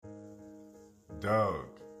Dog,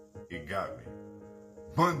 it got me.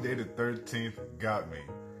 Monday the 13th got me.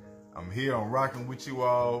 I'm here, I'm rocking with you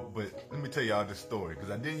all, but let me tell y'all this story, because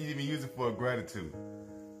I didn't even use it for a gratitude.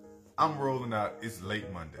 I'm rolling out, it's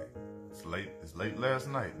late Monday. It's late last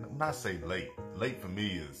night. When I say late for me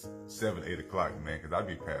is 7, 8 o'clock, man, because I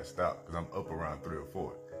be passed out, because I'm up around 3 or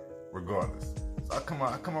 4, regardless. So I come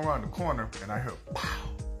around the corner, and I hear, pow!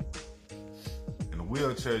 And the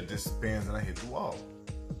wheelchair just spins, and I hit the wall.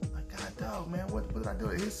 God, dog, man, what did I do?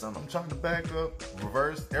 I hit something. I'm trying to back up,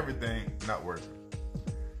 reverse, everything, not working.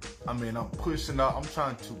 I mean, I'm pushing out. I'm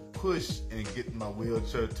trying to push and get my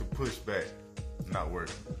wheelchair to push back, not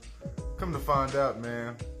working. Come to find out,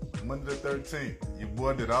 man, Monday the 13th, your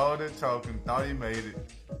boy did all that talking, thought he made it,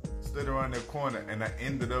 stood around that corner, and I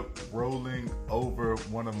ended up rolling over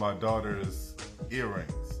one of my daughter's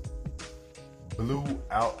earrings. Blew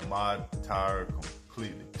out my tire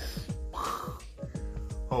completely.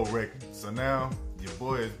 Whole record. So now your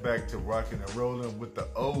boy is back to rocking and rolling with the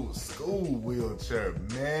old school wheelchair.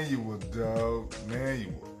 Manual, dog.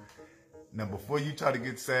 Manual. Now before you try to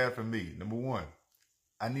get sad for me, number one,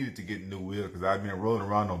 I needed to get new wheels because I've been rolling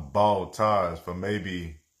around on bald tires for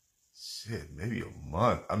maybe a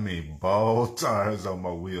month. I mean, bald tires on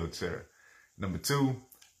my wheelchair. Number two,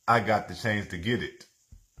 I got the change to get it.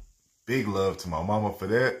 Big love to my mama for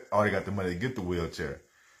that. I already got the money to get the wheelchair.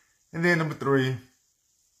 And then number three,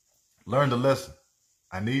 learned a lesson.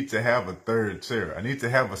 I need to have a third chair. I need to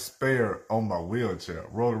have a spare on my wheelchair.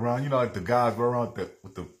 Roll around, you know, like the guys roll around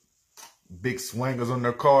with the big swingers on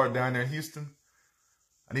their car down there in Houston.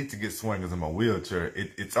 I need to get swingers in my wheelchair.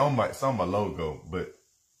 It's on my logo, but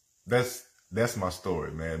that's my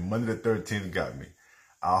story, man. Monday the 13th got me.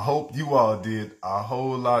 I hope you all did a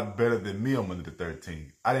whole lot better than me on Monday the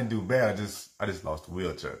 13th. I didn't do bad. I just lost a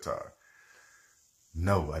wheelchair tire.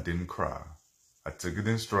 No, I didn't cry. I took it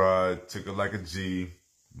in stride, took it like a G.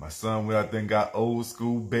 My son went out there and got old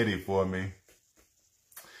school Betty for me.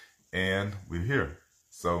 And we're here.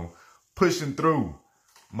 So, pushing through.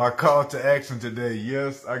 My call to action today.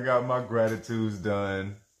 Yes, I got my gratitudes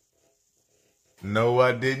done. No,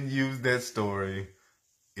 I didn't use that story.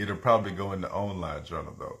 It'll probably go in the online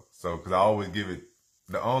journal though. So, because I always give it,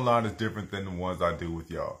 the online is different than the ones I do with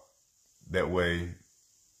y'all. That way,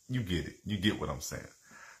 you get it. You get what I'm saying.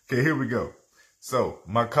 Okay, here we go. So,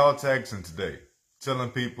 my call to action today, telling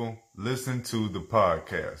people, listen to the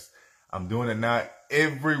podcast. I'm doing it now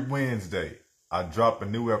every Wednesday. I drop a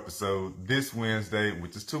new episode this Wednesday,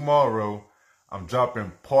 which is tomorrow. I'm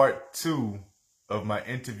dropping part 2 of my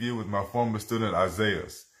interview with my former student, Isaiah.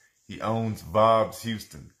 He owns Vibes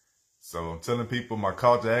Houston. So, I'm telling people my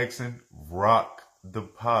call to action, rock the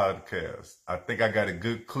podcast. I think I got a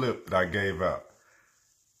good clip that I gave out.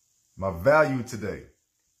 My value today.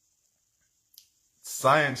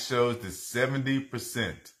 Science shows that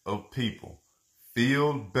 70% of people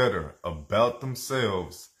feel better about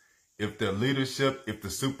themselves if their leadership, if the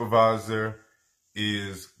supervisor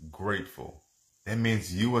is grateful. That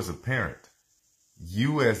means you as a parent.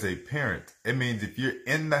 You as a parent. It means if you're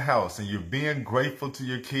in the house and you're being grateful to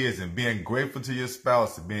your kids and being grateful to your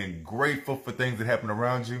spouse and being grateful for things that happen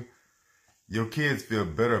around you, your kids feel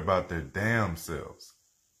better about their damn selves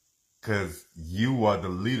because you are the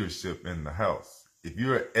leadership in the house. If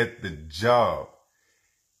you're at the job,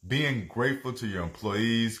 being grateful to your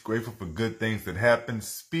employees, grateful for good things that happen,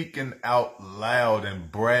 speaking out loud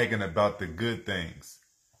and bragging about the good things,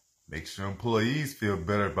 makes your employees feel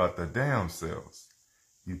better about their damn selves.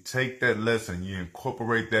 You take that lesson, you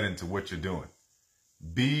incorporate that into what you're doing.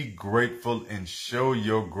 Be grateful and show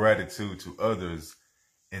your gratitude to others,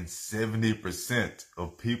 and 70%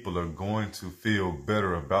 of people are going to feel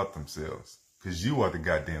better about themselves because you are the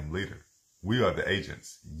goddamn leader. We are the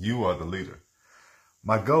agents. You are the leader.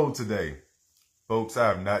 My goal today, folks, I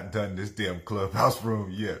have not done this damn clubhouse room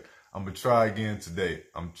yet. I'm going to try again today.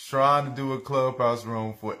 I'm trying to do a clubhouse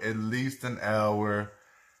room for at least an hour.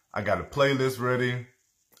 I got a playlist ready.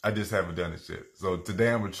 I just haven't done it yet. So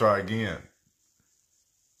today I'm going to try again.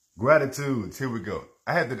 Gratitudes. Here we go.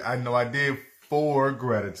 I did 4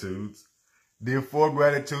 gratitudes. Did 4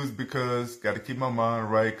 gratitudes because got to keep my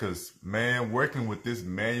mind right because, man, working with this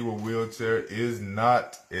manual wheelchair is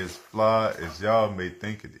not as fly as y'all may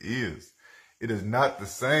think it is. It is not the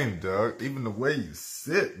same, dog. Even the way you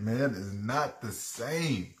sit, man, is not the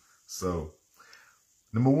same. So,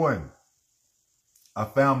 number 1, I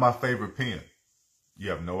found my favorite pen.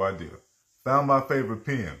 You have no idea. Found my favorite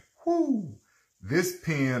pen. Whoo! This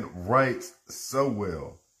pen writes so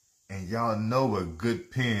well. And y'all know a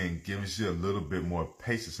good pen gives you a little bit more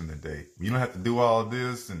patience in the day. You don't have to do all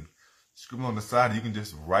this and scribble on the side. You can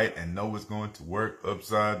just write and know it's going to work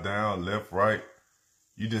upside down, left, right.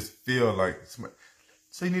 You just feel like,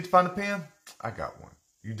 so you need to find a pen? I got one.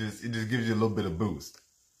 It just gives you a little bit of boost.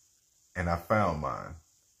 And I found mine.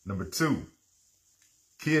 Number 2.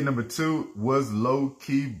 Kid number 2 was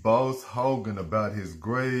low-key boss hogging about his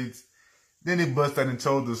grades. Then he busted out and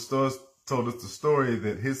told us the story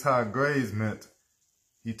that his high grades meant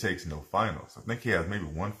he takes no finals. I think he has maybe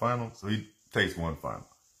one final, so he takes one final.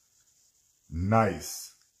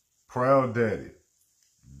 Nice. Proud daddy.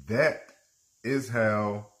 That is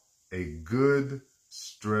how a good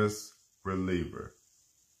stress reliever.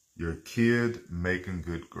 Your kid making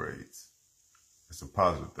good grades. It's a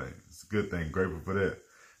positive thing. It's a good thing. Grateful for that.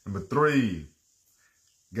 Number 3.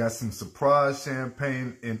 Got some surprise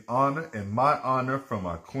champagne in my honor from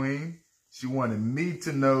my queen. She wanted me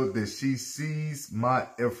to know that she sees my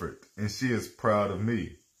effort and she is proud of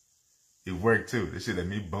me. It worked too. This shit had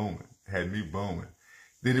me booming.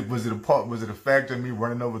 Was it a factor of me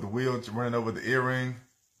running over the wheel, running over the earring?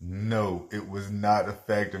 No, it was not a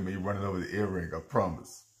factor of me running over the earring, I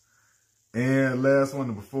promise. And last one,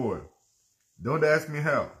 number 4. Don't ask me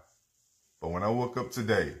how, but when I woke up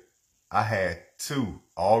today, I had 2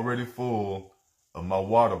 already full of my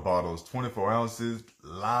water bottles, 24 ounces,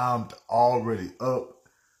 limed already up,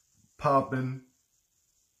 popping,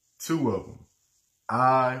 2 of them.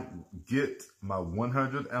 I get my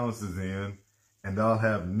 100 ounces in, and I'll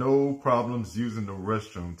have no problems using the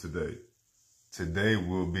restroom today. Today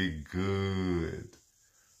will be good.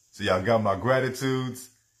 So y'all got my gratitudes.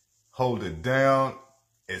 Hold it down.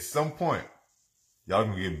 At some point, y'all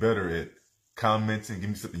gonna get better at commenting. Give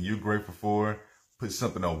me something you're grateful for. Put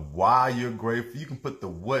something on why you're grateful. You can put the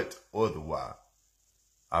what or the why.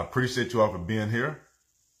 I appreciate you all for being here.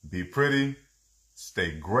 Be pretty.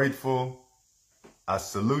 Stay grateful. I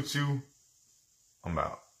salute you. I'm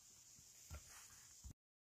out.